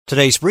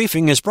Today's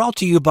briefing is brought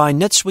to you by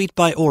NetSuite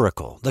by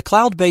Oracle, the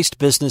cloud-based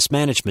business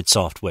management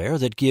software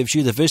that gives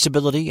you the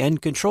visibility and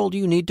control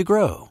you need to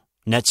grow.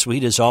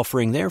 NetSuite is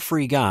offering their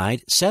free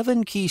guide,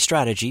 7 Key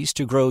Strategies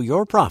to Grow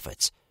Your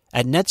Profits,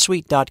 at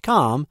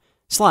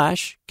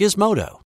netsuite.com/gizmodo.